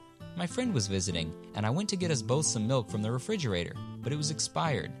My friend was visiting, and I went to get us both some milk from the refrigerator, but it was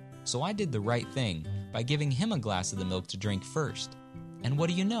expired, so I did the right thing by giving him a glass of the milk to drink first. And what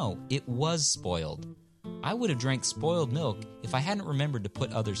do you know? It was spoiled. I would have drank spoiled milk if I hadn't remembered to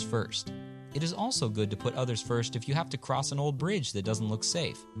put others first. It is also good to put others first if you have to cross an old bridge that doesn't look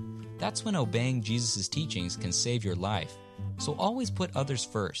safe. That's when obeying Jesus' teachings can save your life. So always put others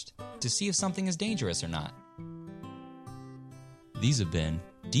first to see if something is dangerous or not. These have been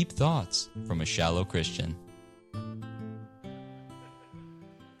Deep Thoughts from a Shallow Christian.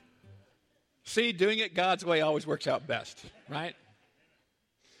 See, doing it God's way always works out best, right?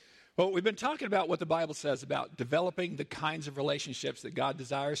 Well, we've been talking about what the Bible says about developing the kinds of relationships that God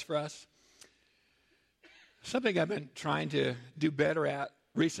desires for us. Something I've been trying to do better at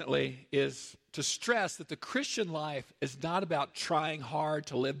recently is to stress that the Christian life is not about trying hard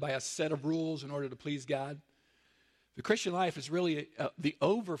to live by a set of rules in order to please God. The Christian life is really the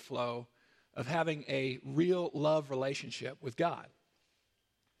overflow of having a real love relationship with God.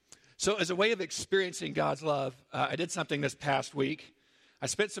 So as a way of experiencing God's love, I did something this past week. I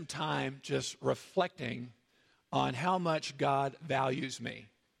spent some time just reflecting on how much God values me.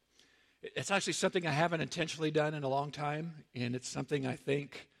 It's actually something I haven't intentionally done in a long time, and it's something I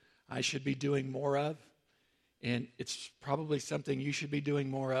think I should be doing more of, and it's probably something you should be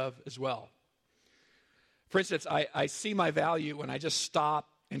doing more of as well. For instance, I see my value when I just stop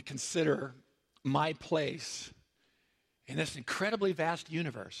and consider my place in this incredibly vast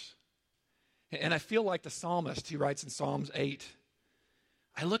universe. And I feel like the psalmist who writes in Psalms 8,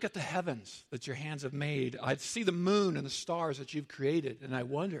 I look at the heavens that your hands have made. I see the moon and the stars that you've created, and I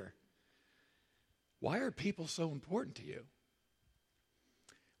wonder, why are people so important to you?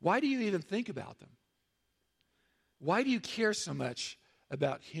 Why do you even think about them? Why do you care so much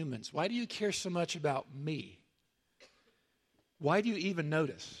about humans? Why do you care so much about me? Why do you even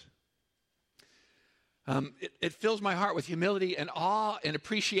notice? It fills my heart with humility and awe and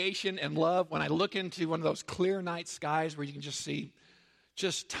appreciation and love when I look into one of those clear night skies where you can just see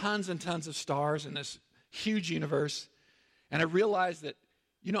just tons and tons of stars in this huge universe. And I realize that,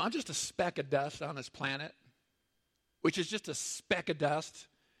 I'm just a speck of dust on this planet, which is just a speck of dust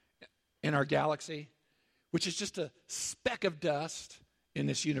in our galaxy, which is just a speck of dust in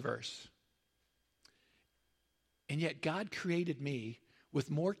this universe. And yet God created me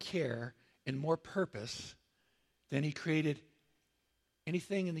with more care and more purpose than he created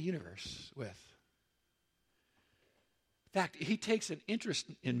anything in the universe with. In fact, he takes an interest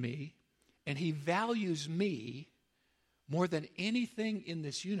in me, and he values me more than anything in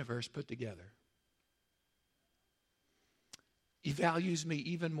this universe put together. He values me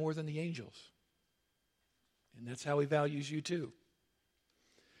even more than the angels. And that's how he values you too.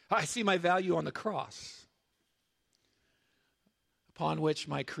 I see my value on the cross, upon which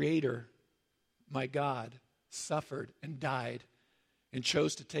my Creator, my God, suffered and died and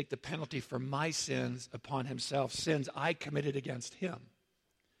chose to take the penalty for my sins upon himself, sins I committed against him.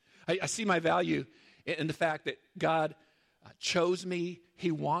 I see my value in the fact that God chose me,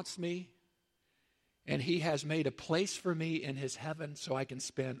 he wants me, and he has made a place for me in his heaven so I can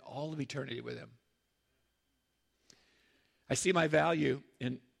spend all of eternity with him. I see my value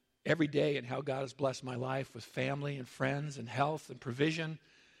in every day in how God has blessed my life with family and friends and health and provision,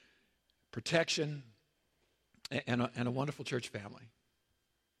 protection, and a wonderful church family.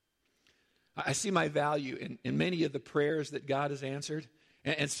 I see my value in many of the prayers that God has answered.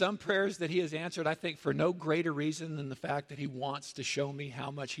 And some prayers that he has answered, I think, for no greater reason than the fact that he wants to show me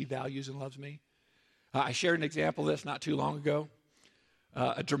how much he values and loves me. I shared an example of this not too long ago,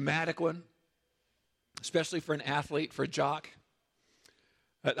 a dramatic one, especially for an athlete, for a jock.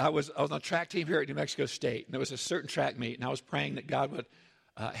 I was on a track team here at New Mexico State, and there was a certain track meet, and I was praying that God would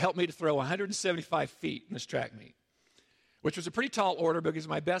help me to throw 175 feet in this track meet, which was a pretty tall order because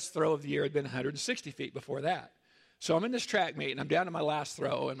my best throw of the year had been 160 feet before that. So I'm in this track meet, and I'm down to my last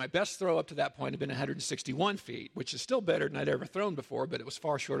throw, and my best throw up to that point had been 161 feet, which is still better than I'd ever thrown before, but it was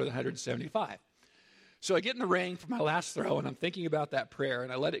far shorter than 175. So I get in the ring for my last throw, and I'm thinking about that prayer,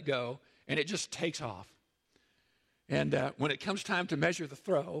 and I let it go, and it just takes off. And when it comes time to measure the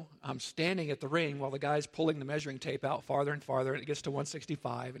throw, I'm standing at the ring while the guy's pulling the measuring tape out farther and farther, and it gets to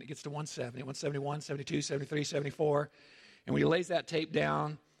 165, and it gets to 170, 171, 72, 73, 74, and when he lays that tape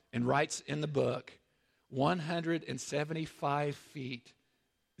down and writes in the book, 175 feet,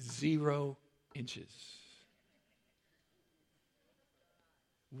 0 inches.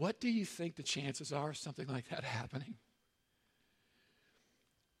 What do you think the chances are of something like that happening?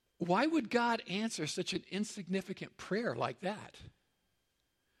 Why would God answer such an insignificant prayer like that?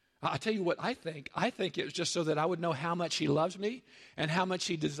 I'll tell you what I think. I think it was just so that I would know how much he loves me and how much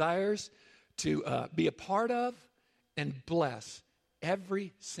he desires to be a part of and bless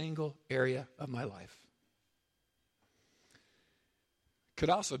every single area of my life. Could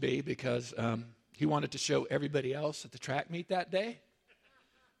also be because he wanted to show everybody else at the track meet that day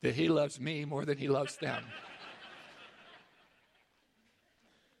that he loves me more than he loves them.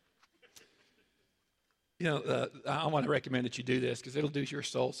 I want to recommend that you do this because it'll do your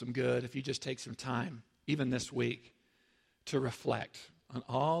soul some good if you just take some time, even this week, to reflect on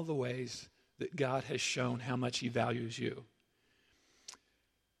all the ways that God has shown how much he values you.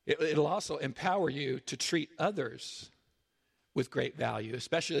 It'll also empower you to treat others with great value,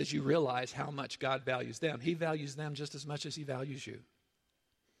 especially as you realize how much God values them. He values them just as much as he values you.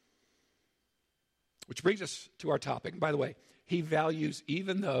 Which brings us to our topic. By the way, he values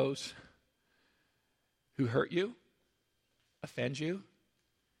even those who hurt you, offend you,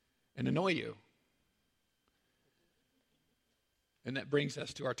 and annoy you. And that brings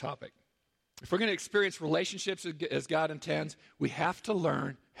us to our topic. If we're going to experience relationships as God intends, we have to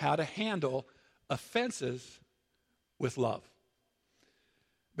learn how to handle offenses with love.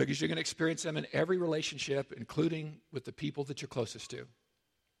 Because you're going to experience them in every relationship, including with the people that you're closest to.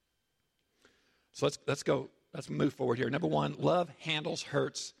 So let's go. Let's move forward here. Number one, love handles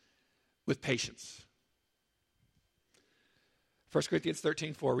hurts with patience. 1 Corinthians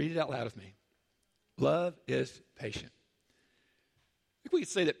 13:4. Read it out loud with me. Love is patient. I think we could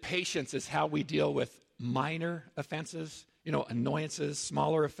say that patience is how we deal with minor offenses, annoyances,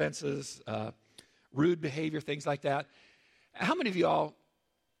 smaller offenses, rude behavior, things like that. How many of y'all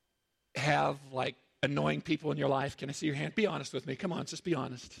have annoying people in your life? Can I see your hand? Be honest with me. Come on, just be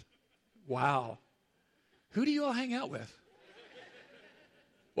honest. Wow. Who do you all hang out with?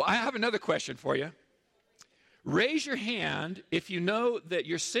 Well, I have another question for you. Raise your hand if you know that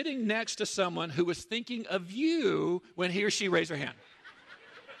you're sitting next to someone who was thinking of you when he or she raised their hand.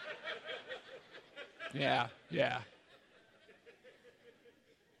 Yeah.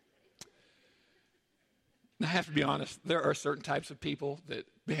 I have to be honest, there are certain types of people that,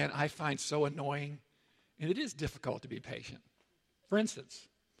 man, I find so annoying, and it is difficult to be patient. For instance,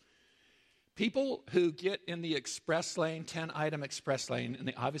 people who get in the express lane, 10-item express lane, and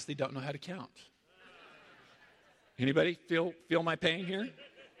they obviously don't know how to count. Anybody feel my pain here?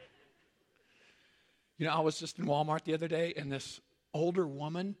 I was just in Walmart the other day, and this older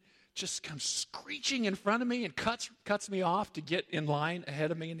woman just comes screeching in front of me and cuts me off to get in line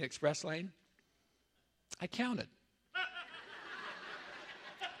ahead of me in the express lane. I counted.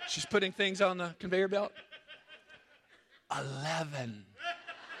 She's putting things on the conveyor belt. 11.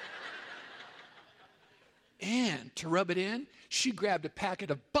 And to rub it in, she grabbed a packet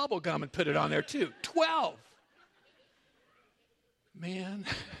of bubble gum and put it on there too. 12. Man,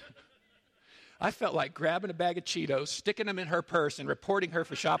 I felt like grabbing a bag of Cheetos, sticking them in her purse, and reporting her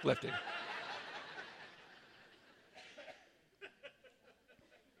for shoplifting.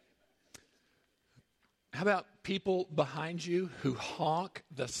 How about people behind you who honk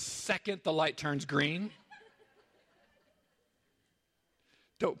the second the light turns green?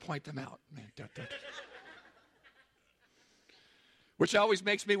 Don't point them out, man. Don't. Which always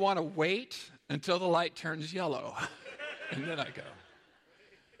makes me want to wait until the light turns yellow. And then I go.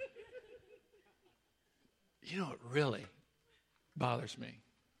 What really bothers me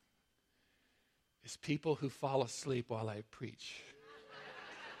is people who fall asleep while I preach.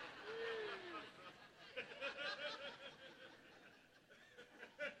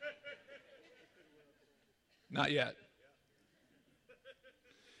 Not yet.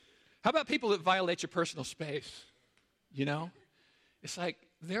 How about people that violate your personal space? It's like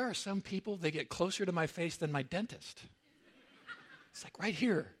there are some people, they get closer to my face than my dentist. It's like right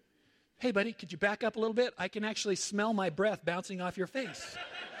here. Hey, buddy, could you back up a little bit? I can actually smell my breath bouncing off your face.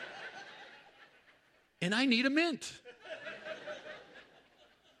 And I need a mint.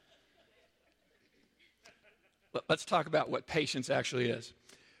 Let's talk about what patience actually is.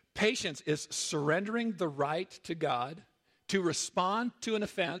 Patience is surrendering the right to God to respond to an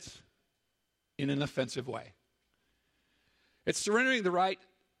offense in an offensive way. It's surrendering the right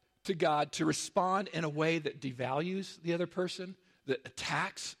to God to respond in a way that devalues the other person, that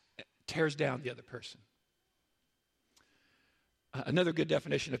attacks, tears down the other person. Another good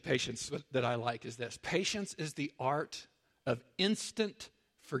definition of patience that I like is this. Patience is the art of instant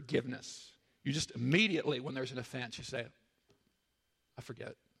forgiveness. You just immediately, when there's an offense, you say, I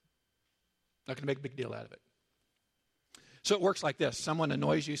forget. Not going to make a big deal out of it. So it works like this. Someone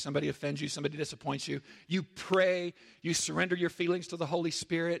annoys you, somebody offends you, somebody disappoints you. You pray, you surrender your feelings to the Holy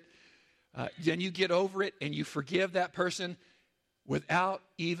Spirit. Then you get over it and you forgive that person. without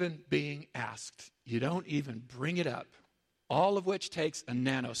even being asked. You don't even bring it up, all of which takes a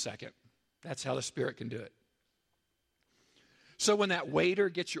nanosecond. That's how the Spirit can do it. So when that waiter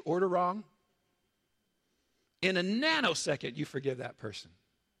gets your order wrong, in a nanosecond, you forgive that person.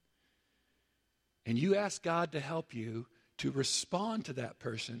 And you ask God to help you to respond to that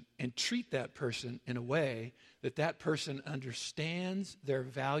person and treat that person in a way that that person understands their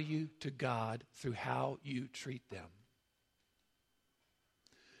value to God through how you treat them.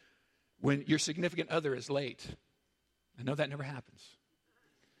 When your significant other is late, I know that never happens.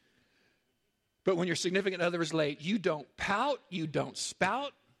 But when your significant other is late, you don't pout, you don't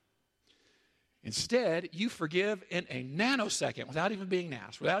spout. Instead, you forgive in a nanosecond without even being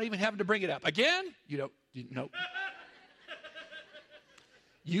asked, without even having to bring it up. Again? Nope.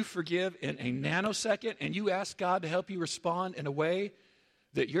 You forgive in a nanosecond, and you ask God to help you respond in a way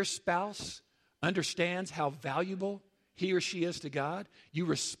that your spouse understands how valuable he or she is to God. You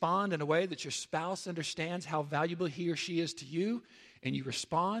respond in a way that your spouse understands how valuable he or she is to you. And you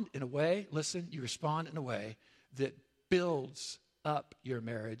respond in a way, that builds up your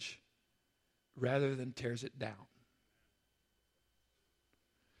marriage rather than tears it down.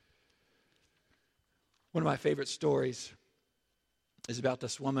 One of my favorite stories is about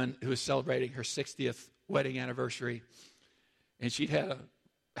this woman who was celebrating her 60th wedding anniversary. And she'd had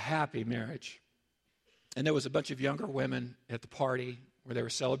a happy marriage. And there was a bunch of younger women at the party where they were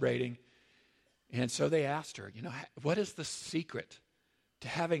celebrating. And so they asked her, what is the secret to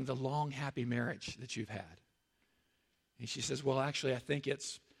having the long, happy marriage that you've had? And she says, well, actually, I think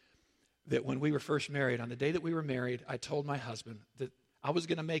it's that when we were first married, on the day that we were married, I told my husband that I was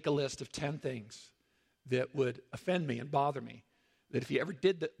going to make a list of 10 things that would offend me and bother me. That if he ever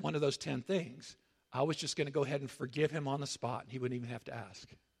did one of those 10 things, I was just going to go ahead and forgive him on the spot, and he wouldn't even have to ask.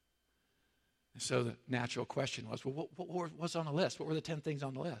 And so the natural question was, well, what was on the list? What were the 10 things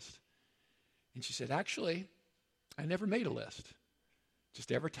on the list? And she said, actually, I never made a list.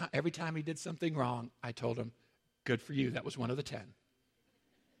 Just every time he did something wrong, I told him, good for you, that was one of the 10.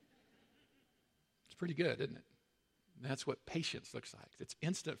 It's pretty good, isn't it? And that's what patience looks like. It's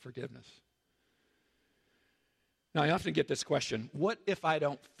instant forgiveness. Now, I often get this question, what if I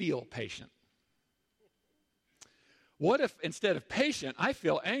don't feel patient? What if instead of patient, I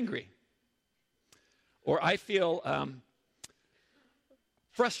feel angry? Or I feel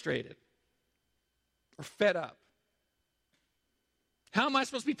frustrated or fed up? How am I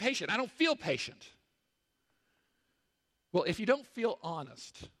supposed to be patient? I don't feel patient. Well, if you don't feel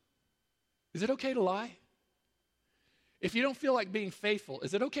honest, is it okay to lie? If you don't feel like being faithful,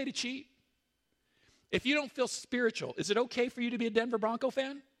 is it okay to cheat? If you don't feel spiritual, is it okay for you to be a Denver Bronco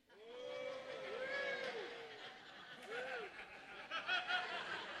fan?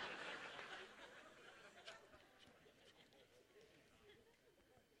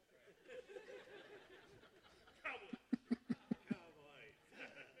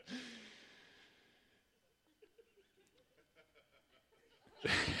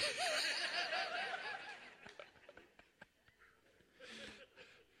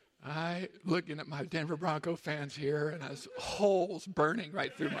 Looking at my Denver Bronco fans here, and there's holes burning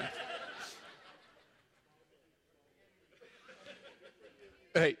right through my...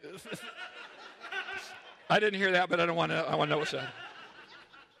 Hey, I didn't hear that, but I want to know what's that.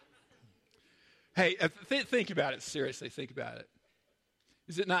 Hey, think about it. Seriously, think about it.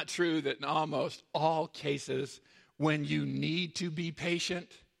 Is it not true that in almost all cases, when you need to be patient,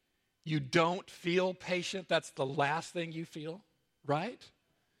 you don't feel patient? That's the last thing you feel, right?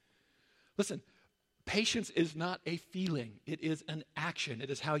 Listen, patience is not a feeling. It is an action.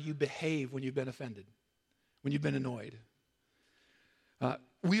 It is how you behave when you've been offended, when you've been annoyed.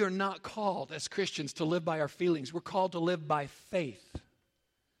 We are not called as Christians to live by our feelings. We're called to live by faith.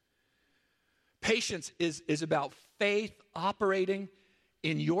 Patience is about faith operating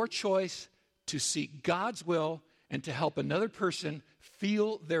in your choice to seek God's will and to help another person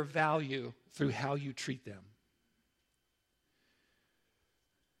feel their value through how you treat them.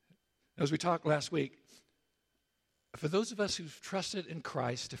 As we talked last week, for those of us who've trusted in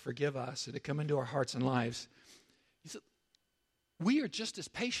Christ to forgive us and to come into our hearts and lives, we are just as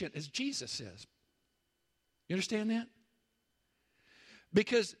patient as Jesus is. You understand that?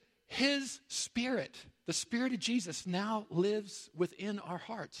 Because his Spirit, the Spirit of Jesus, now lives within our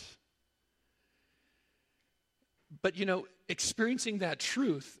hearts. But, experiencing that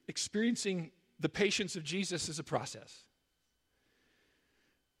truth, experiencing the patience of Jesus is a process.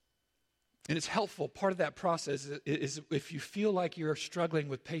 And it's helpful. Part of that process is if you feel like you're struggling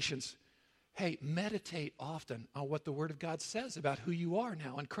with patience, hey, meditate often on what the Word of God says about who you are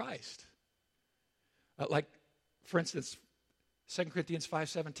now in Christ. Like, for instance, 2 Corinthians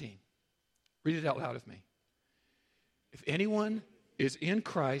 5:17. Read it out loud with me. If anyone is in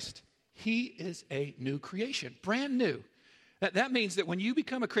Christ, he is a new creation, brand new. That means that when you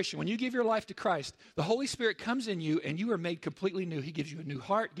become a Christian, when you give your life to Christ, the Holy Spirit comes in you and you are made completely new. He gives you a new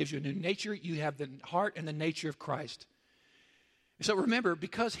heart, gives you a new nature. You have the heart and the nature of Christ. So remember,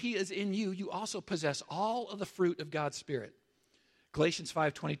 because he is in you, you also possess all of the fruit of God's Spirit. Galatians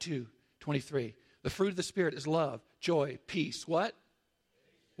 5:22, 23. The fruit of the Spirit is love, joy, peace. What?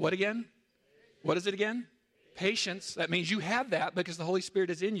 What again? What is it again? Patience. That means you have that because the Holy Spirit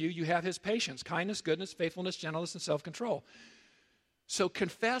is in you. You have his patience, kindness, goodness, faithfulness, gentleness, and self-control. So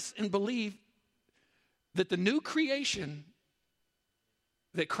confess and believe that the new creation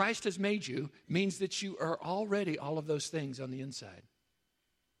that Christ has made you means that you are already all of those things on the inside.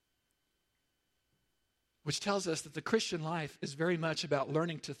 Which tells us that the Christian life is very much about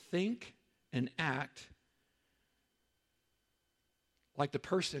learning to think and act like the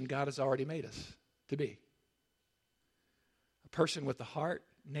person God has already made us to be. A person with the heart,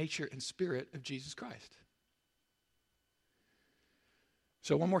 nature, and spirit of Jesus Christ.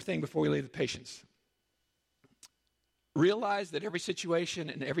 So one more thing before we leave the patience. Realize that every situation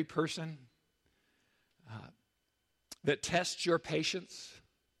and every person that tests your patience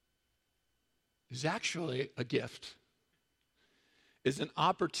is actually a gift, is an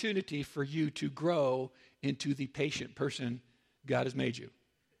opportunity for you to grow into the patient person God has made you.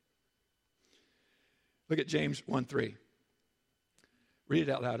 Look at James 1:3. Read it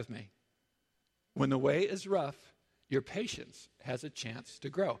out loud with me. When the way is rough, your patience has a chance to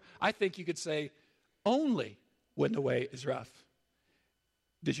grow. I think you could say only when the way is rough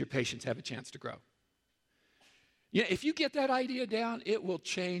does your patience have a chance to grow. Yeah, if you get that idea down, it will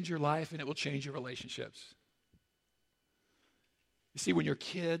change your life and it will change your relationships. You see, when your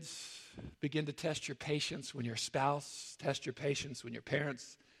kids begin to test your patience, when your spouse tests your patience, when your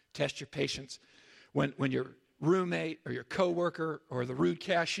parents test your patience, when your roommate or your coworker or the rude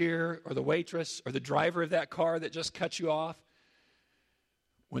cashier or the waitress or the driver of that car that just cut you off,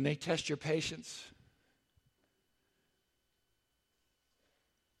 when they test your patience,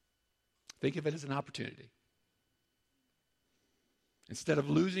 think of it as an opportunity. Instead of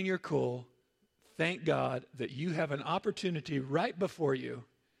losing your cool, thank God that you have an opportunity right before you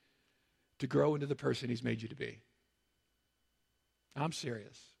to grow into the person he's made you to be. I'm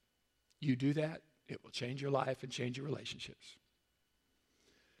serious. You do that, it will change your life and change your relationships.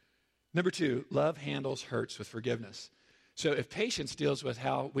 Number 2, love handles hurts with forgiveness. So if patience deals with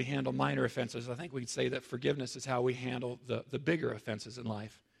how we handle minor offenses, I think we can say that forgiveness is how we handle the bigger offenses in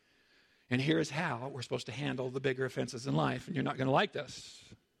life. And here's how we're supposed to handle the bigger offenses in life, and you're not going to like this.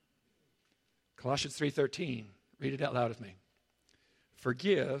 Colossians 3:13, read it out loud with me.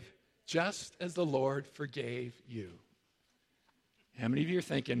 Forgive just as the Lord forgave you. How many of you are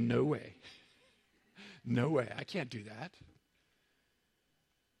thinking, no way? No way, I can't do that.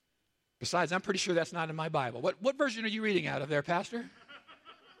 Besides, I'm pretty sure that's not in my Bible. What version are you reading out of there, Pastor?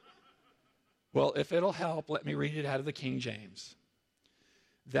 Well, if it'll help, let me read it out of the King James.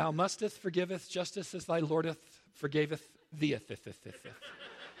 Thou musteth forgiveth justice as thy Lord forgaveth thee.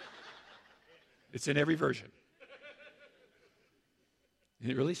 It's in every version. And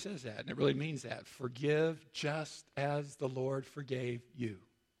it really says that, and it really means that. Forgive just as the Lord forgave you.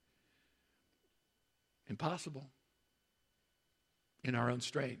 Impossible in our own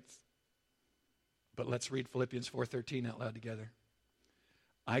strength. But let's read Philippians 4:13 out loud together.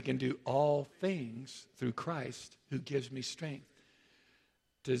 I can do all things through Christ who gives me strength.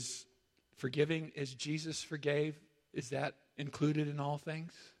 Does forgiving as Jesus forgave, is that included in all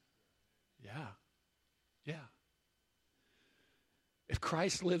things? Yeah. Yeah. If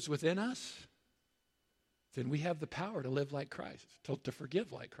Christ lives within us, then we have the power to live like Christ, to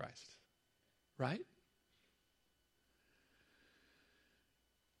forgive like Christ. Right?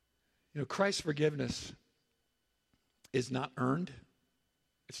 You know, Christ's forgiveness is not earned.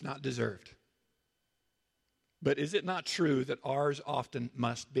 It's not deserved. But is it not true that ours often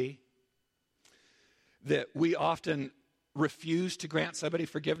must be? That we often refuse to grant somebody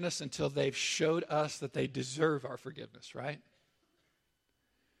forgiveness until they've showed us that they deserve our forgiveness, right?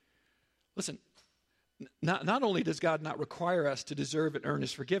 Listen, not only does God not require us to deserve and earn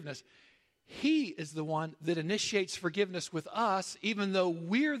his forgiveness, he is the one that initiates forgiveness with us, even though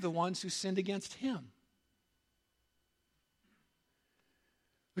we're the ones who sinned against him.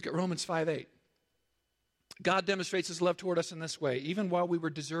 Look at Romans 5:8. God demonstrates his love toward us in this way, even while we were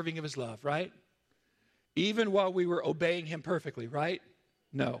deserving of his love, right? Even while we were obeying him perfectly, right?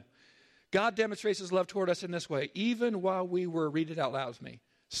 No. God demonstrates his love toward us in this way, even while we were, read it out loud with me,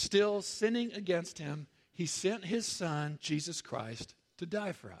 still sinning against him, He sent his Son, Jesus Christ, to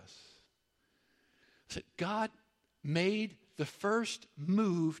die for us. So God made the first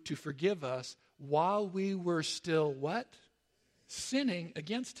move to forgive us while we were still what? Sinning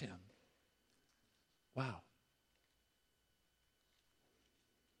against him. Wow.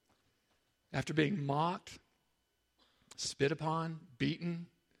 After being mocked, spit upon, beaten,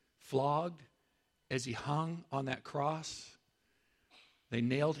 flogged, as he hung on that cross, they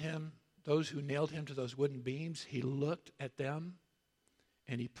nailed him. Those who nailed him to those wooden beams, he looked at them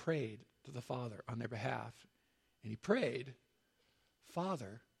and he prayed to the Father on their behalf. And he prayed,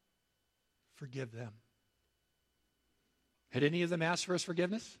 Father, forgive them. Had any of them asked for his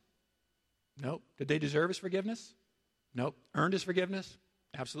forgiveness? Nope. Did they deserve his forgiveness? Nope. Earned his forgiveness?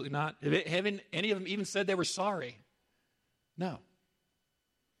 Absolutely not. Haven't any of them even said they were sorry? No.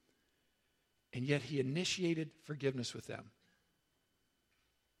 And yet he initiated forgiveness with them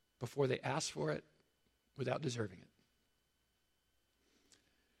before they asked for it without deserving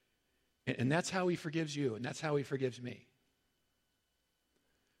it. And that's how he forgives you, and that's how he forgives me.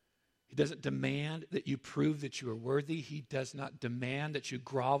 He doesn't demand that you prove that you are worthy. He does not demand that you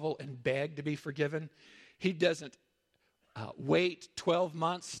grovel and beg to be forgiven. He doesn't wait 12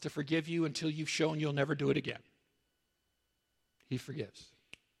 months to forgive you until you've shown you'll never do it again. He forgives.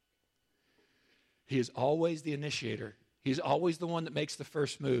 He is always the initiator. He's always the one that makes the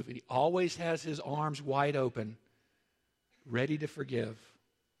first move. And he always has his arms wide open, ready to forgive,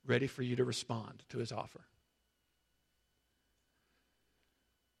 ready for you to respond to his offer.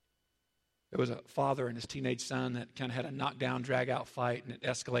 There was a father and his teenage son that kind of had a knockdown, drag-out fight, and it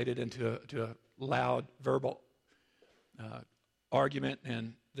escalated into a loud verbal argument.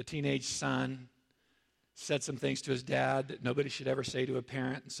 And the teenage son said some things to his dad that nobody should ever say to a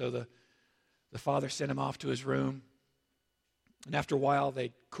parent. And so the father sent him off to his room. And after a while,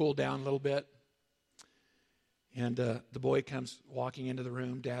 they cooled down a little bit. And the boy comes walking into the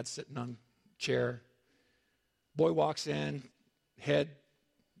room. Dad's sitting on a chair. Boy walks in, head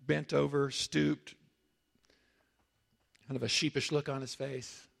bent over, stooped, kind of a sheepish look on his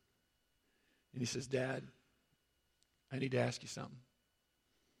face. And he says, Dad, I need to ask you something.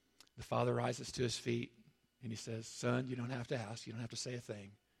 The father rises to his feet and he says, Son, you don't have to ask. You don't have to say a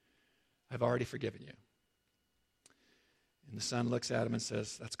thing. I've already forgiven you. And the son looks at him and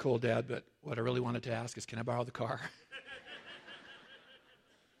says, that's cool, Dad, but what I really wanted to ask is, can I borrow the car?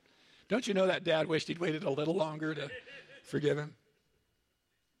 Don't you know that dad wished he'd waited a little longer to forgive him?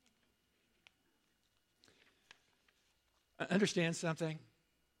 Understand something?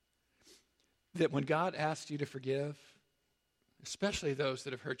 That when God asks you to forgive, especially those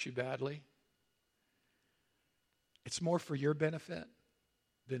that have hurt you badly, it's more for your benefit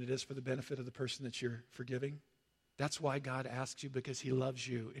than it is for the benefit of the person that you're forgiving. That's why God asks you, because he loves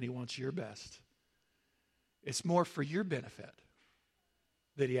you and he wants your best. It's more for your benefit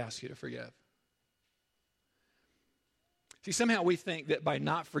that he asks you to forgive. See, somehow we think that by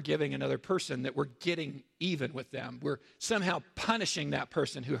not forgiving another person that we're getting even with them. We're somehow punishing that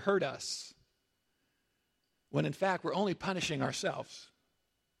person who hurt us, when in fact we're only punishing ourselves.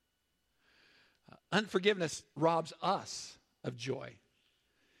 Unforgiveness robs us of joy.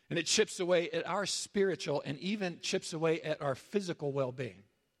 And it chips away at our spiritual and even chips away at our physical well-being.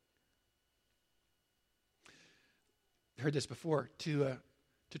 I heard this before. To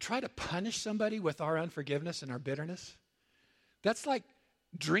try to punish somebody with our unforgiveness and our bitterness, that's like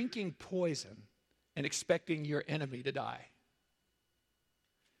drinking poison and expecting your enemy to die.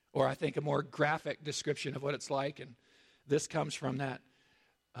 Or I think a more graphic description of what it's like, and this comes from that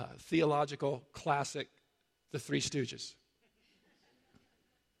theological classic, The Three Stooges.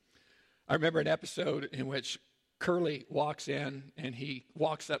 I remember an episode in which Curly walks in and he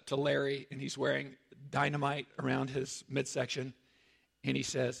walks up to Larry and he's wearing dynamite around his midsection, and he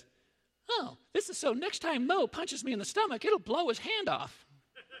says, oh, this is so next time Mo punches me in the stomach, it'll blow his hand off.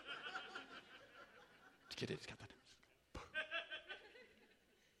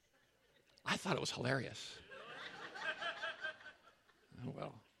 I thought it was hilarious. Oh,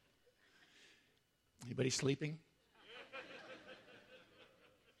 well. Anybody sleeping?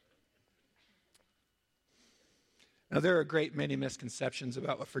 Now, there are a great many misconceptions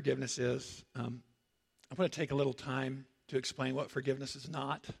about what forgiveness is. I'm going to take a little time to explain what forgiveness is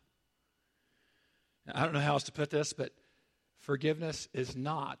not. I don't know how else to put this, but forgiveness is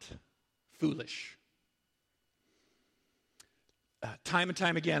not foolish. Time and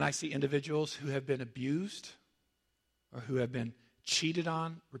time again, I see individuals who have been abused or who have been cheated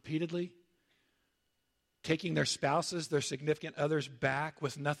on repeatedly, taking their spouses, their significant others back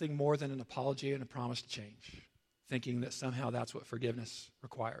with nothing more than an apology and a promise to change, thinking that somehow that's what forgiveness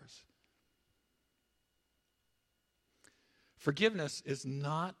requires. Forgiveness is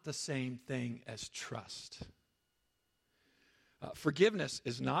not the same thing as trust. Forgiveness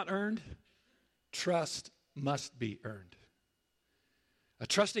is not earned. Trust must be earned.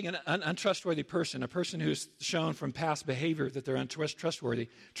 Trusting an untrustworthy person, a person who's shown from past behavior that they're untrustworthy,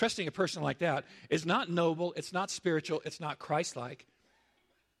 trusting a person like that is not noble, it's not spiritual, it's not Christ-like.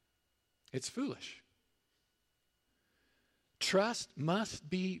 It's foolish. Trust must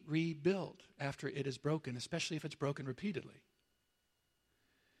be rebuilt after it is broken, especially if it's broken repeatedly.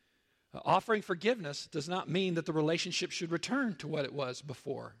 Offering forgiveness does not mean that the relationship should return to what it was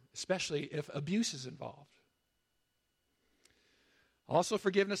before, especially if abuse is involved. Also,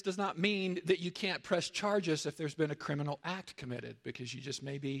 forgiveness does not mean that you can't press charges if there's been a criminal act committed, because you just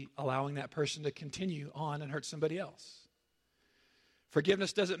may be allowing that person to continue on and hurt somebody else.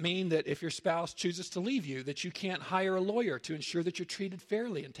 Forgiveness doesn't mean that if your spouse chooses to leave you, that you can't hire a lawyer to ensure that you're treated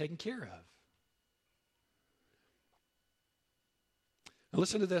fairly and taken care of. Now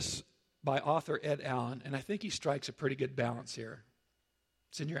listen to this by author Ed Allen, and I think he strikes a pretty good balance here.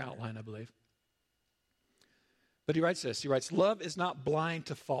 It's in your outline, I believe. But he writes this. He writes, "Love is not blind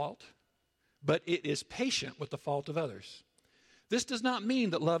to fault, but it is patient with the fault of others. This does not mean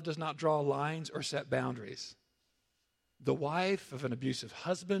that love does not draw lines or set boundaries. The wife of an abusive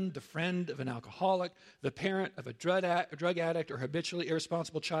husband, the friend of an alcoholic, the parent of a drug addict or habitually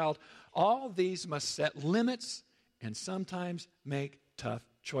irresponsible child, all these must set limits and sometimes make tough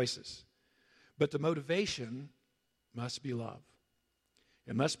choices. But the motivation must be love.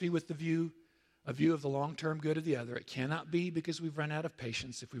 It must be with a view of the long-term good of the other. It cannot be because we've run out of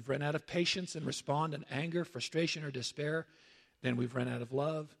patience. If we've run out of patience and respond in anger, frustration, or despair, then we've run out of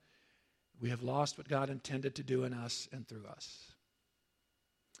love. We have lost what God intended to do in us and through us."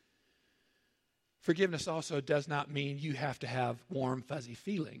 Forgiveness also does not mean you have to have warm, fuzzy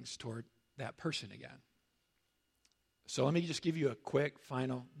feelings toward that person again. So let me just give you a quick,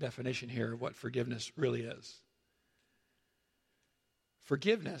 final definition here of what forgiveness really is.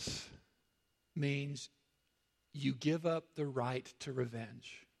 Forgiveness means you give up the right to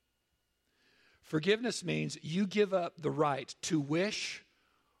revenge. Forgiveness means you give up the right to wish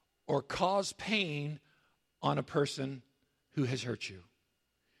or cause pain on a person who has hurt you.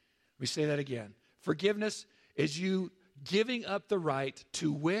 Let me say that again. Forgiveness is you giving up the right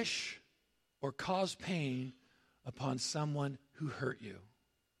to wish or cause pain upon someone who hurt you.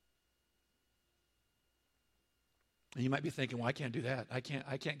 And you might be thinking, well, I can't do that. I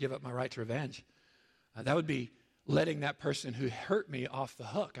can't give up my right to revenge. That would be letting that person who hurt me off the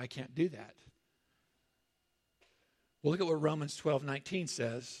hook. I can't do that. Well, look at what Romans 12:19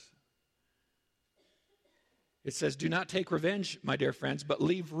 says. It says, "Do not take revenge, my dear friends, but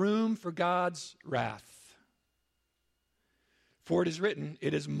leave room for God's wrath. For it is written,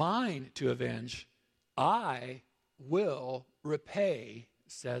 'It is mine to avenge. I will repay,'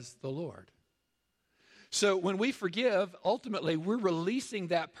 says the Lord." So when we forgive, ultimately we're releasing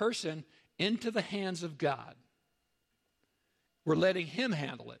that person into the hands of God. We're letting Him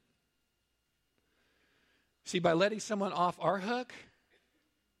handle it. See, by letting someone off our hook,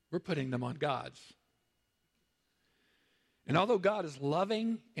 we're putting them on God's. And although God is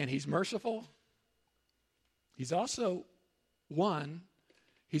loving and He's merciful, He's also, one,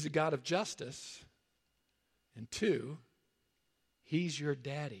 He's a God of justice, and two, He's your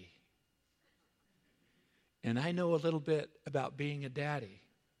daddy. And I know a little bit about being a daddy.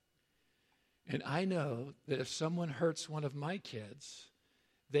 And I know that if someone hurts one of my kids,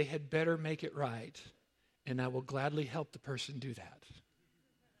 they had better make it right, and I will gladly help the person do that.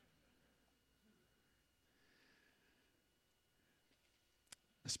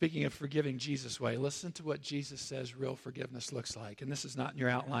 Speaking of forgiving Jesus' way, listen to what Jesus says real forgiveness looks like. And this is not in your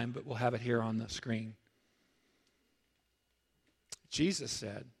outline, but we'll have it here on the screen. Jesus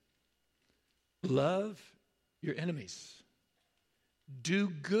said, "Love your enemies. Do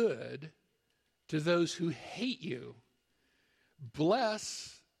good to those who hate you.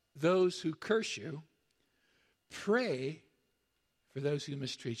 Bless those who curse you. Pray for those who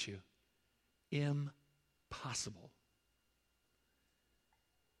mistreat you." Impossible.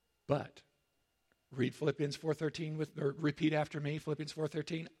 But read Philippians 4:13 or repeat after me, Philippians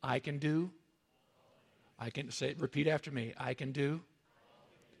 4:13. I can say it, repeat after me. I can do.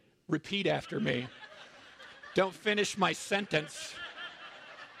 Repeat after me. Don't finish my sentence.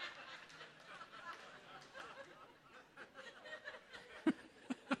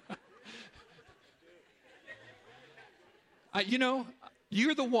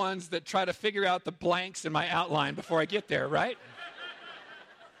 You're the ones that try to figure out the blanks in my outline before I get there, right?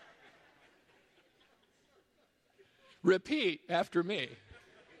 Repeat after me.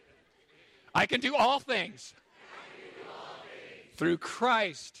 I can do all things through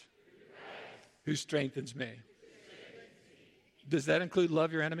Christ who strengthens me. Does that include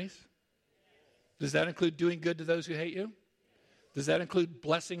love your enemies? Does that include doing good to those who hate you? Does that include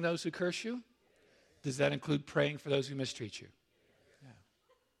blessing those who curse you? Does that include praying for those who mistreat you? Yeah.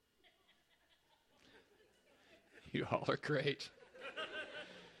 You all are great.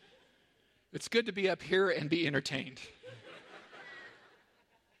 It's good to be up here and be entertained.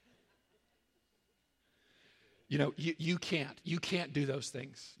 You know, you can't do those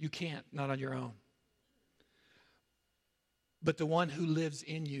things. You can't, not on your own. But the one who lives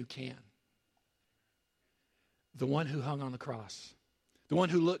in you can. The one who hung on the cross. The one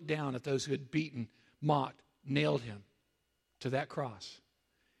who looked down at those who had beaten, mocked, nailed him to that cross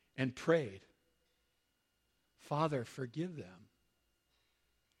and prayed, Father, forgive them,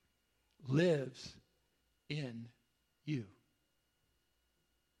 lives in you.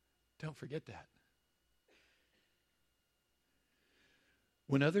 Don't forget that.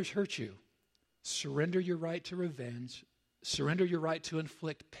 When others hurt you, surrender your right to revenge, surrender your right to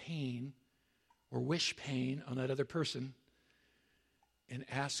inflict pain or wish pain on that other person, and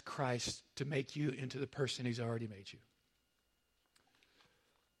ask Christ to make you into the person he's already made you.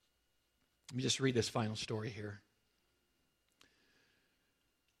 Let me just read this final story here.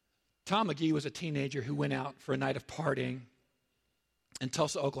 Tom McGee was a teenager who went out for a night of partying in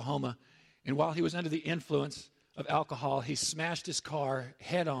Tulsa, Oklahoma, and while he was under the influence of alcohol, he smashed his car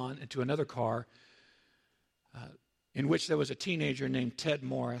head-on into another car in which there was a teenager named Ted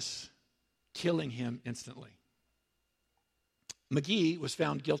Morris, killing him instantly. McGee was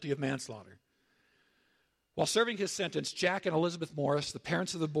found guilty of manslaughter. While serving his sentence, Jack and Elizabeth Morris, the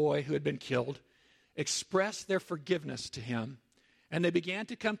parents of the boy who had been killed, expressed their forgiveness to him, and they began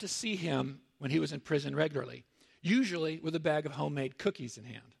to come to see him when he was in prison regularly, usually with a bag of homemade cookies in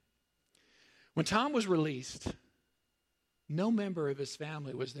hand. When Tom was released, no member of his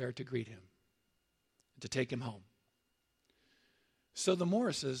family was there to greet him, to take him home. So the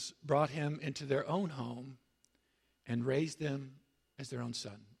Morrises brought him into their own home and raised him as their own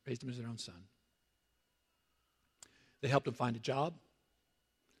son. They helped him find a job.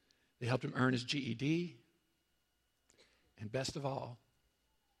 They helped him earn his GED. And best of all,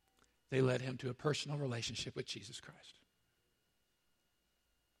 they led him to a personal relationship with Jesus Christ.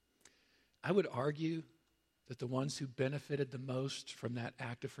 I would argue that the ones who benefited the most from that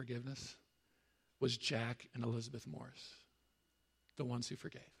act of forgiveness was Jack and Elizabeth Morris, the ones who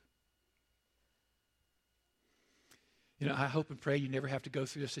forgave. You know, I hope and pray you never have to go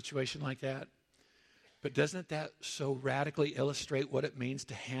through a situation like that. But doesn't that so radically illustrate what it means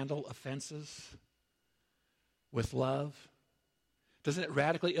to handle offenses with love? Doesn't it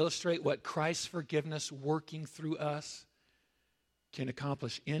radically illustrate what Christ's forgiveness working through us can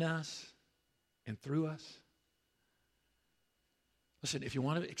accomplish in us and through us? Listen, if you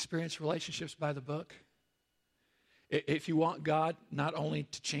want to experience relationships by the book, if you want God not only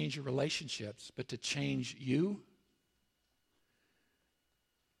to change your relationships, but to change you,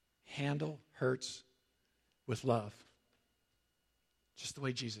 handle hurts with love, just the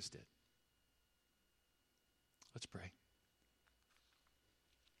way Jesus did. Let's pray.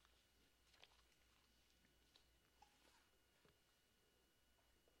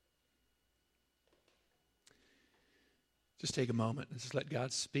 Just take a moment and just let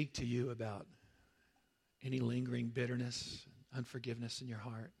God speak to you about any lingering bitterness, unforgiveness in your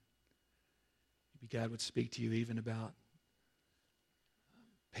heart. Maybe God would speak to you even about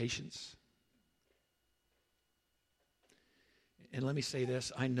patience. And let me say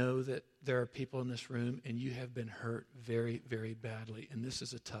this, I know that there are people in this room and you have been hurt very, very badly, and this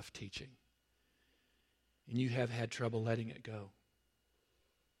is a tough teaching. And you have had trouble letting it go.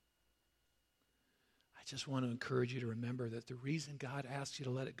 I just want to encourage you to remember that the reason God asks you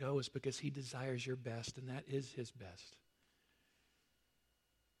to let it go is because he desires your best, and that is his best.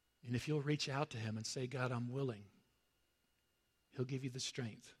 And if you'll reach out to him and say, God, I'm willing, he'll give you the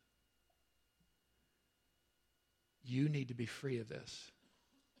strength. You need to be free of this.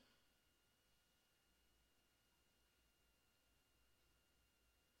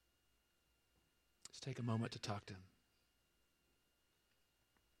 Let's take a moment to talk to him.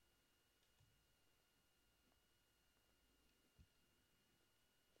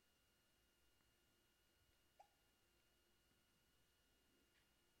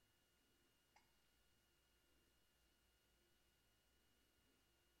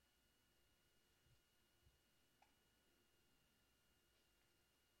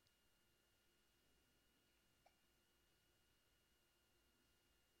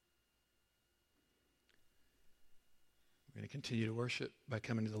 We're going to continue to worship by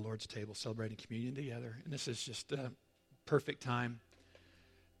coming to the Lord's table, celebrating communion together. And this is just perfect time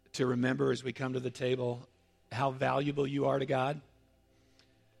to remember as we come to the table how valuable you are to God,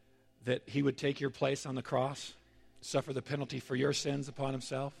 that he would take your place on the cross, suffer the penalty for your sins upon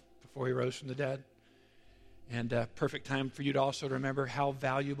himself before he rose from the dead. And perfect time for you to also remember how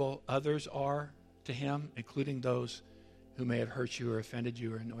valuable others are to him, including those who may have hurt you or offended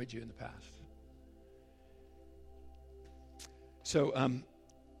you or annoyed you in the past. So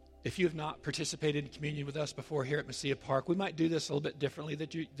if you have not participated in communion with us before here at Mesilla Park, we might do this a little bit differently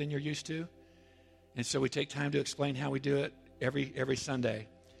than you're used to. And so we take time to explain how we do it every Sunday.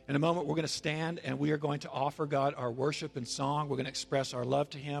 In a moment, we're going to stand and we are going to offer God our worship and song. We're going to express our love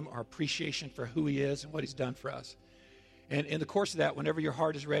to him, our appreciation for who he is and what he's done for us. And in the course of that, whenever your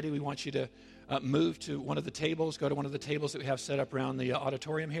heart is ready, we want you to move to one of the tables, go to one of the tables that we have set up around the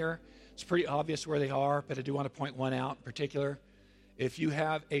auditorium here. It's pretty obvious where they are, but I do want to point one out in particular. If you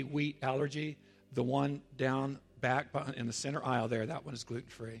have a wheat allergy, the one down back in the center aisle there, that one is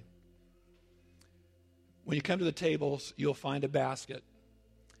gluten-free. When you come to the tables, you'll find a basket.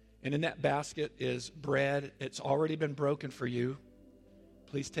 And in that basket is bread. It's already been broken for you.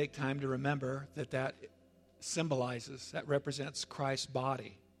 Please take time to remember that symbolizes, that represents Christ's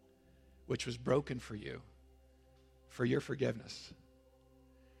body, which was broken for you, for your forgiveness.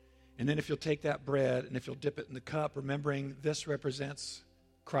 And then if you'll take that bread and if you'll dip it in the cup, remembering this represents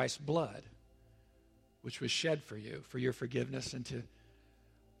Christ's blood, which was shed for you, for your forgiveness, and to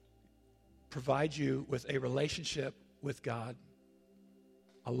provide you with a relationship with God,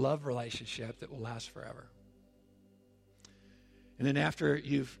 a love relationship that will last forever. And then after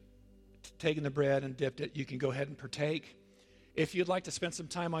you've taken the bread and dipped it, you can go ahead and partake. If you'd like to spend some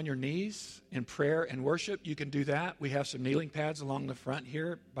time on your knees in prayer and worship, you can do that. We have some kneeling pads along the front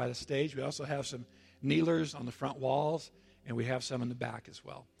here by the stage. We also have some kneelers on the front walls, and we have some in the back as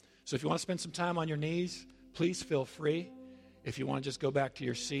well. So if you want to spend some time on your knees, please feel free. If you want to just go back to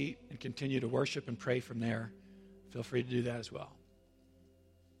your seat and continue to worship and pray from there, feel free to do that as well.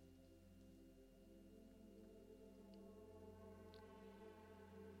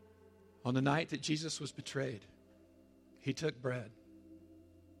 On the night that Jesus was betrayed, he took bread.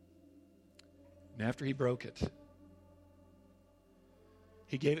 And after he broke it,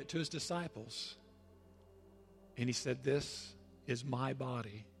 he gave it to his disciples. And he said, "This is my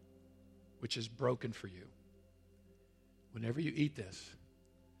body, which is broken for you. Whenever you eat this,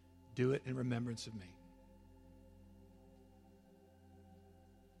 do it in remembrance of me."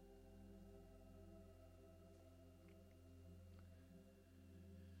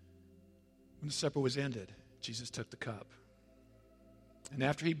 When the supper was ended, Jesus took the cup. And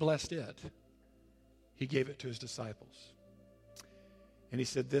after he blessed it, he gave it to his disciples. And he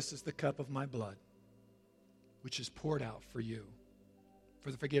said, "This is the cup of my blood, which is poured out for you,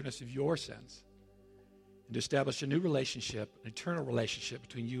 for the forgiveness of your sins, and to establish a new relationship, an eternal relationship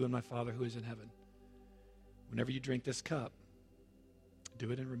between you and my Father who is in heaven. Whenever you drink this cup, do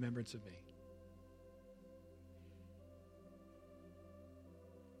it in remembrance of me."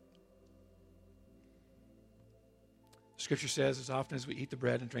 Scripture says, as often as we eat the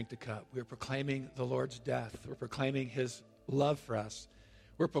bread and drink the cup, we are proclaiming the Lord's death. We're proclaiming his love for us.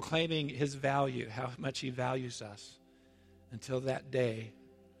 We're proclaiming his value, how much he values us, until that day,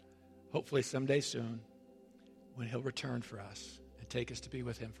 hopefully someday soon, when he'll return for us and take us to be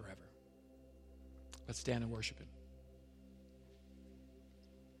with him forever. Let's stand and worship him.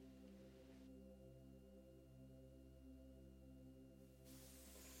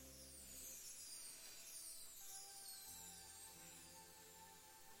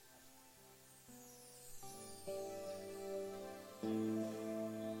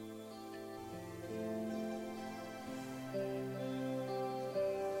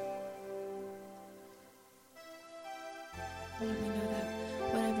 Lord, we know that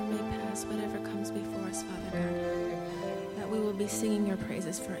whatever may pass, whatever comes before us, Father God, that we will be singing your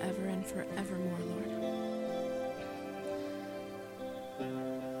praises forever and forevermore, Lord.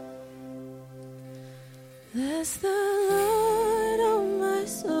 Bless the Lord, oh my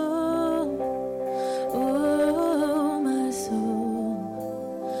soul, oh my soul,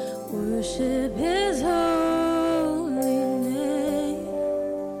 worship his holy name,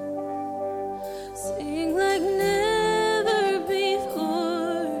 sing like never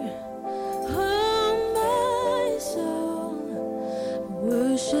before, oh my soul,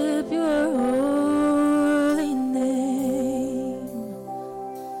 worship your holy name.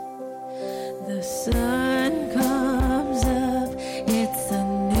 The sun comes up, it's a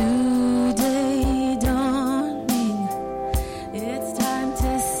new day dawning. It's time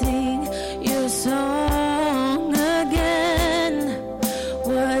to sing your song.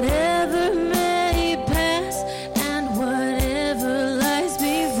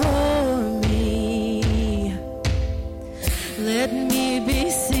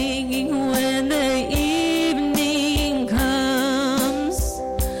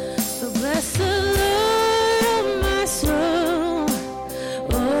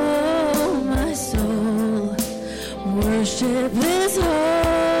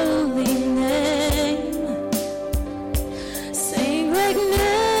 holy name. Sing like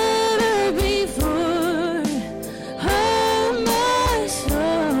never before. Oh, my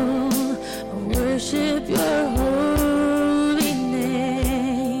soul, I worship your holy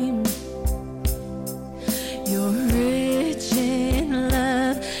name. You're rich in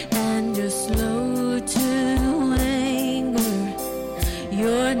love and you're slow to anger.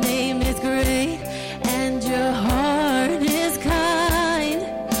 Your name is great and your heart is kind.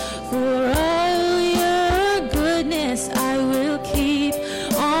 For all your goodness I will keep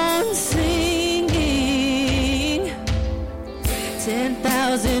on singing.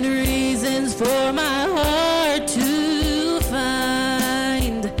 10,000 reasons for my heart to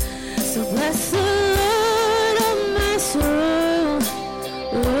find. So bless the Lord, oh my soul,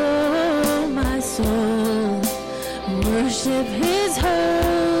 oh my soul. Worship his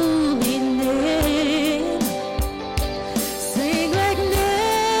holy name. Sing like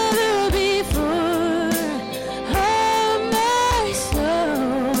never before. Oh my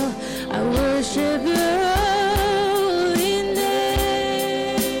soul, I worship your holy name.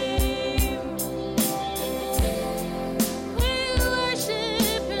 We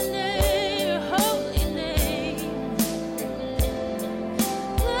worship your name, your holy name.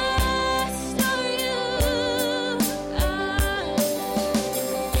 Blessed are you,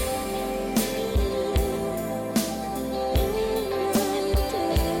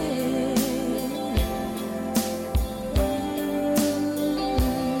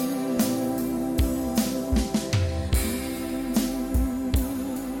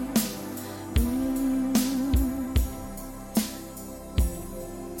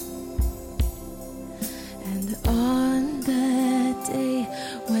 And on that day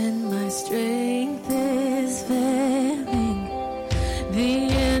when my strength is failing, the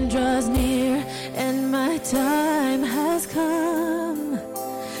end draws near and my time has come.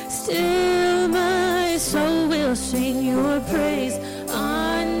 Still my soul will sing your praise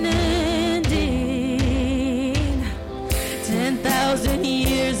unending. 10,000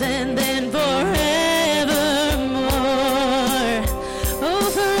 years and then forevermore. Oh,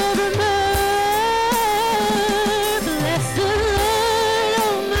 forevermore. Bless the Lord,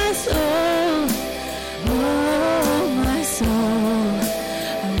 oh my soul, oh my soul.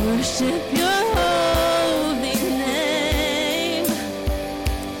 I worship your holy name.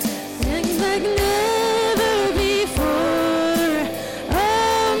 Sing like never before.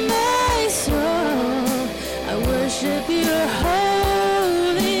 Oh my soul, I worship your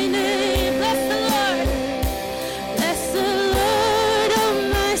holy name. Bless the Lord. Bless the Lord, oh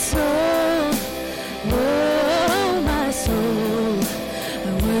my soul, oh my soul. I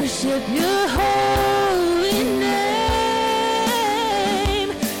worship your holy name.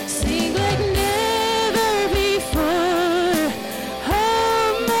 Sing like never before. Oh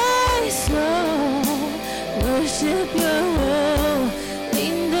my soul, worship your holy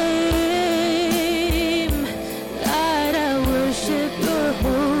name. God, I worship your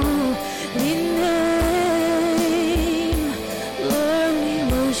holy name. Lord, we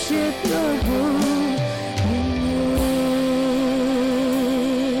worship your holy name.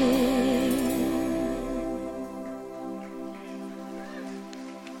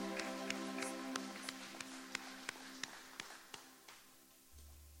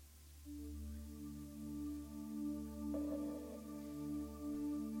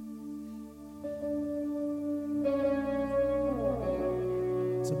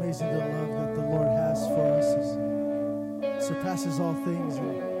 It's amazing the love that the Lord has for us. It surpasses all things.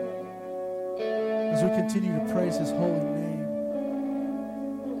 And as we continue to praise his holy name,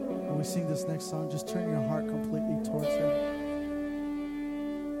 when we sing this next song, just turn your heart completely towards him.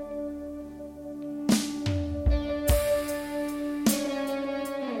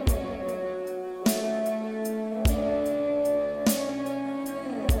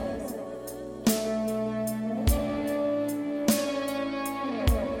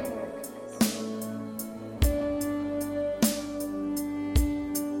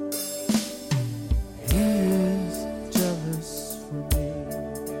 He is jealous for me.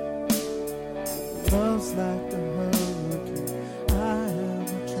 Loves like a hurricane.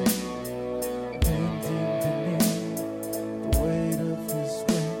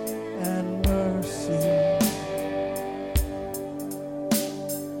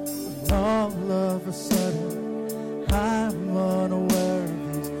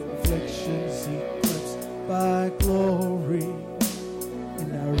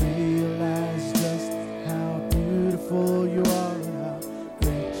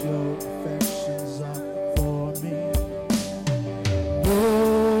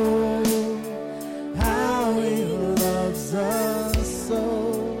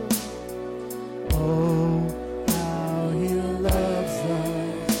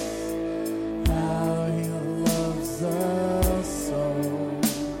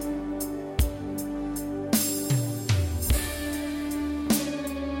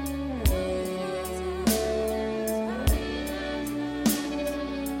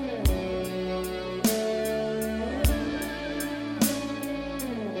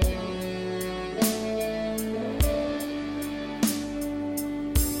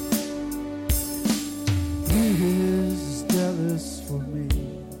 for me.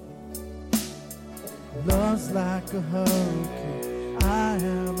 Love's like a hurricane. I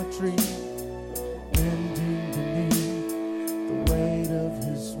am a tree bending beneath the weight of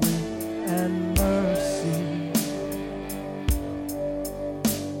his weight and mercy.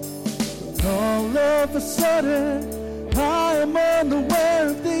 But all of a sudden, I am unaware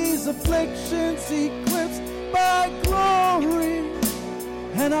of these afflictions eclipsed by glory,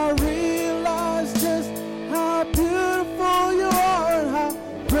 and I realize just how beautiful you are and how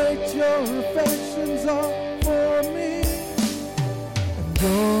great your affections are for me. And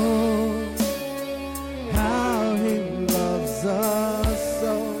oh, how he loves us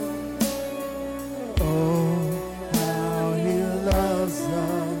so. Oh, how he loves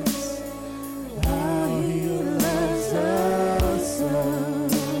us. How he loves us so.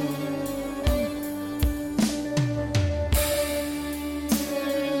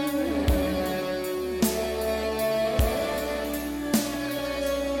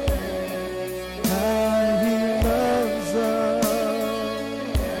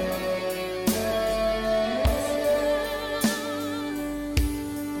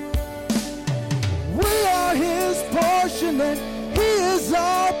 And he is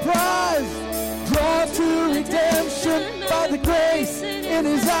our prize, drawn to redemption by the grace in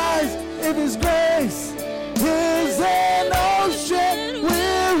his eyes. If his grace is an ocean,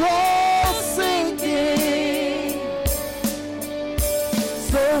 we're all sinking.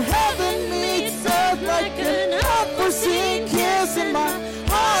 So heaven meets earth like an unforeseen kiss, and my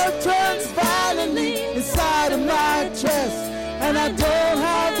heart turns violently inside of my chest, and I don't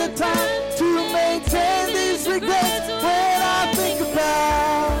have the time to maintain these regrets when I think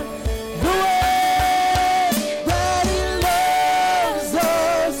about the way that he loves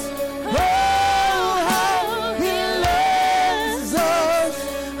us. Oh, how he loves us.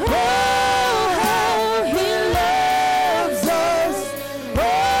 Oh, how he loves us.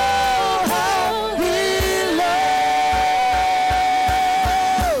 Oh, how he loves.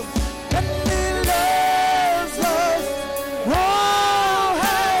 And he loves us. Oh,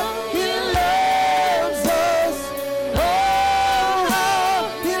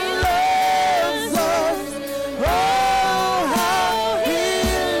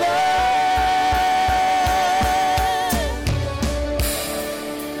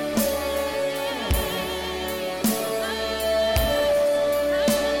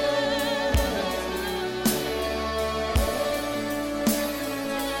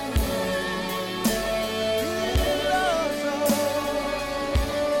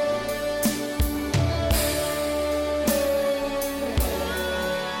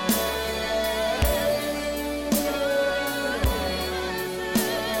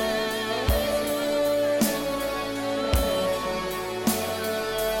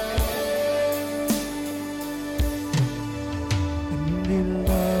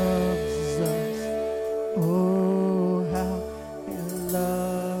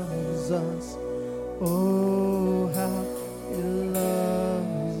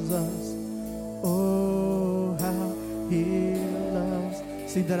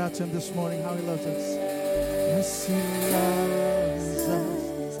 sing that out to him this morning, how he loves us. Yes, he loves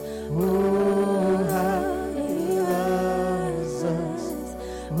us. Oh, how he loves us.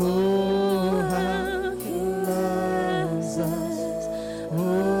 Oh, how he loves us.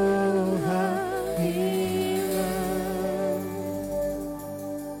 Oh, how he loves.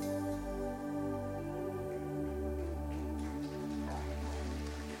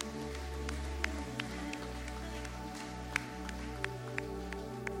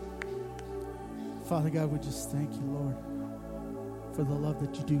 Father God, we just thank you, Lord, for the love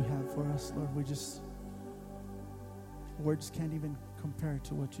that you do have for us, Lord. Words can't even compare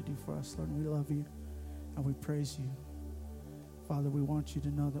to what you do for us, Lord. We love you and we praise you. Father, we want you to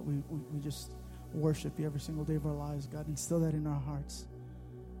know that we just worship you every single day of our lives, God. Instill that in our hearts.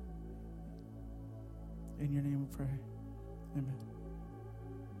 In your name we pray. Amen.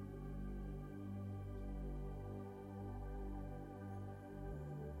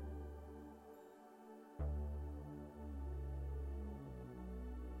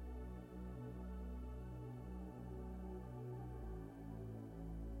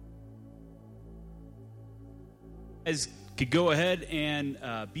 Guys could go ahead and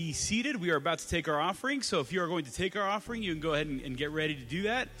be seated. We are about to take our offering. So if you are going to take our offering, you can go ahead and get ready to do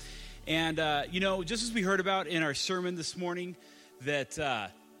that. And, just as we heard about in our sermon this morning,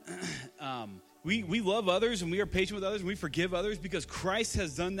 that we love others and we are patient with others and we forgive others because Christ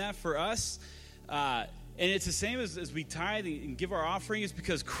has done that for us. And it's the same as we tithe and give our offering, is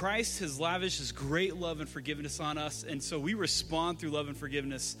because Christ has lavished his great love and forgiveness on us. And so we respond through love and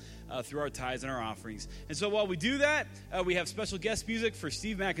forgiveness through our tithes and our offerings. And so while we do that, we have special guest music for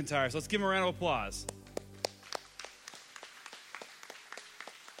Steve McIntyre. So let's give him a round of applause.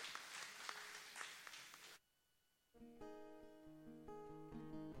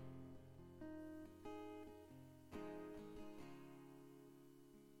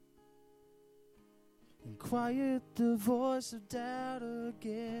 And quiet the voice of doubt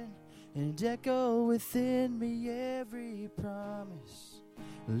again, and echo within me every promise.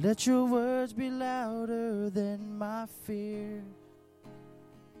 Let your words be louder than my fear,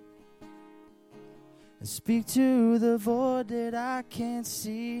 and speak to the void that I can't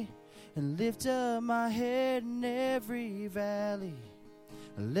see, and lift up my head in every valley.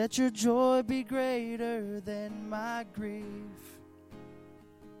 Let your joy be greater than my grief.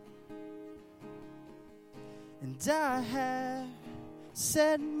 And I have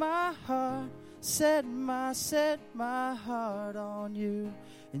set my heart on you.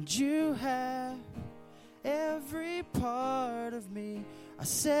 And you have every part of me. I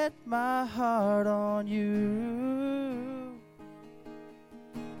set my heart on you,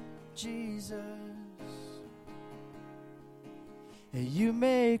 Jesus. And you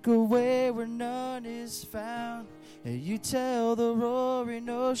make a way where none is found, and you tell the roaring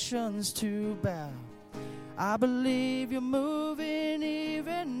oceans to bow. I believe you're moving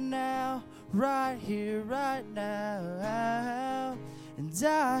even now, right here, right now. And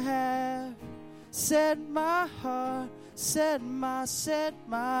I have set my heart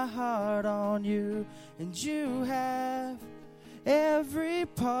on you. And you have every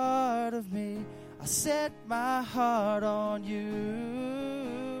part of me. I set my heart on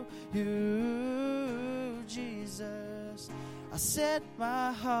you, you, Jesus. I set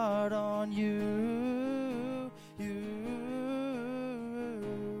my heart on you, you.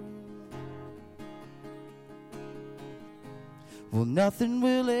 Well, nothing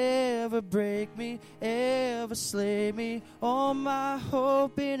will ever break me, ever slay me. All my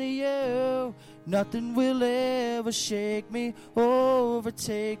hope in you. Nothing will ever shake me,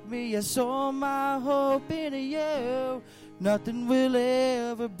 overtake me. Yes, all my hope in you. Nothing will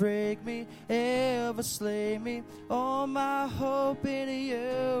ever break me, ever slay me. All my hope in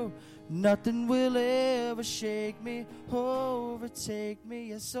you. Nothing will ever shake me, overtake me.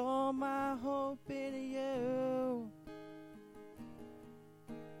 Yes, all my hope in you.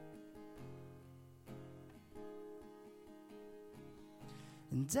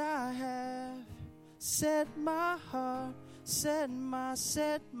 And I have set my heart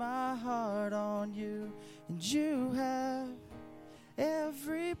on you. And you have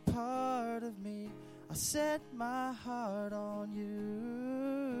every part of me. I set my heart on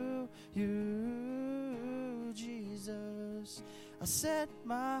you, you, Jesus. I set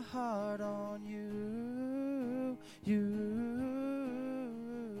my heart on you, you.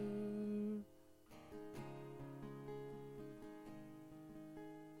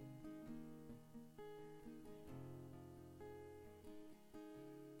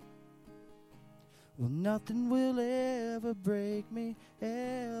 Well, nothing will ever break me,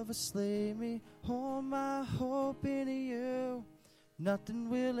 ever slay me. All my hope in you. Nothing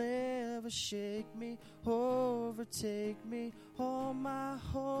will ever shake me, overtake me. All my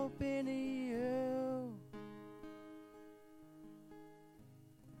hope in you.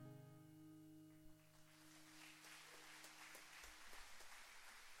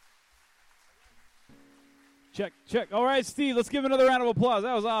 Check, check. All right, Steve, let's give another round of applause.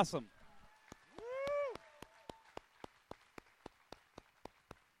 That was awesome.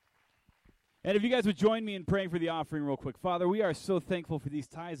 And if you guys would join me in praying for the offering real quick. Father, we are so thankful for these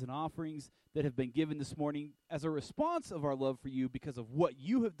tithes and offerings that have been given this morning as a response of our love for you because of what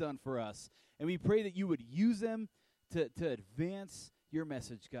you have done for us. And we pray that you would use them to advance your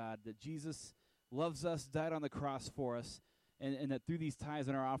message, God, that Jesus loves us, died on the cross for us, and that through these tithes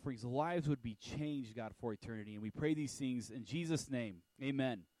and our offerings, lives would be changed, God, for eternity. And we pray these things in Jesus' name.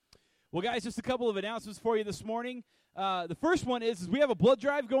 Amen. Well, guys, just a couple of announcements for you this morning. The first one is we have a blood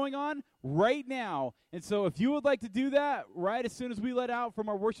drive going on right now. And so if you would like to do that right as soon as we let out from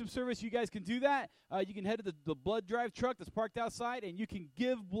our worship service, you guys can do that. You can head to the blood drive truck that's parked outside, and you can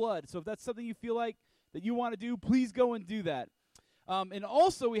give blood. So if that's something you feel like that you want to do, please go and do that. And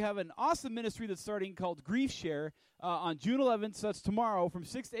also we have an awesome ministry that's starting called Grief Share on June 11th. So that's tomorrow from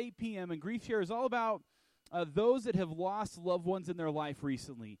 6 to 8 p.m. And Grief Share is all about those that have lost loved ones in their life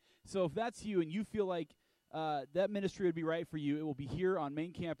recently. So if that's you and you feel like that ministry would be right for you, it will be here on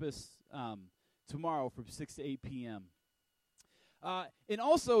main campus tomorrow from 6 to 8 p.m. And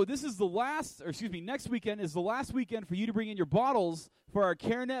also, this is next weekend is the last weekend for you to bring in your bottles for our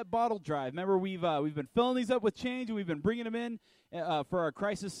CareNet bottle drive. Remember, we've been filling these up with change, and we've been bringing them in for our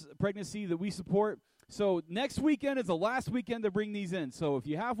crisis pregnancy that we support. So next weekend is the last weekend to bring these in. So if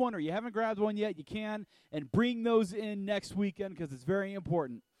you have one or you haven't grabbed one yet, you can, and bring those in next weekend because it's very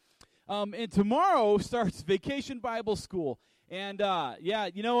important. And tomorrow starts Vacation Bible School. And,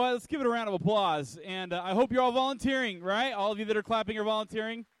 you know what? Let's give it a round of applause. And I hope you're all volunteering, right? All of you that are clapping are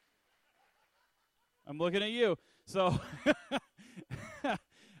volunteering. I'm looking at you. So,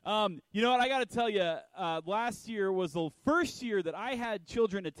 you know what? I got to tell you, last year was the first year that I had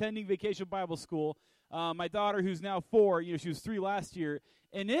children attending Vacation Bible School. My daughter, who's now 4, she was 3 last year.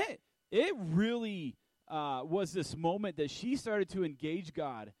 And it really was this moment that she started to engage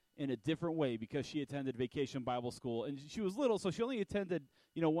God in a different way because she attended Vacation Bible School. And she was little, so she only attended,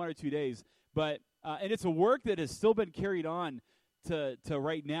 1 or 2 days. But and it's a work that has still been carried on to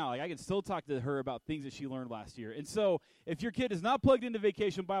right now. Like, I can still talk to her about things that she learned last year. And so if your kid is not plugged into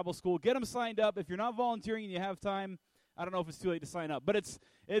Vacation Bible School, get them signed up. If you're not volunteering and you have time, I don't know if it's too late to sign up. But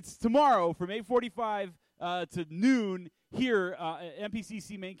it's tomorrow from 8:45 to noon here at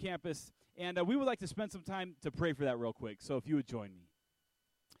MPCC main campus. And we would like to spend some time to pray for that real quick. So if you would join me.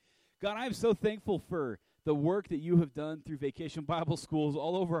 God, I am so thankful for the work that you have done through Vacation Bible Schools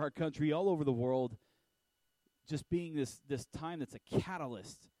all over our country, all over the world, just being this time that's a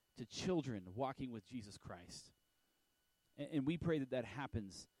catalyst to children walking with Jesus Christ. And we pray that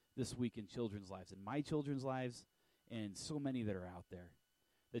happens this week in children's lives, in my children's lives, and so many that are out there.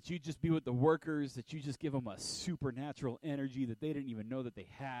 That you just be with the workers, that you just give them a supernatural energy that they didn't even know that they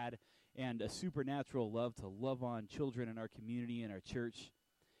had, and a supernatural love to love on children in our community and our church.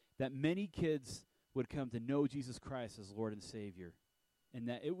 That many kids would come to know Jesus Christ as Lord and Savior, and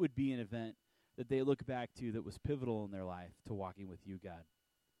that it would be an event that they look back to that was pivotal in their life to walking with you, God.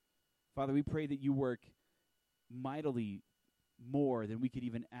 Father, we pray that you work mightily more than we could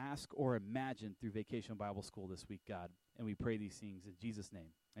even ask or imagine through Vacation Bible School this week, God, and we pray these things in Jesus'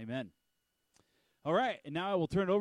 name. Amen. All right, and now I will turn it over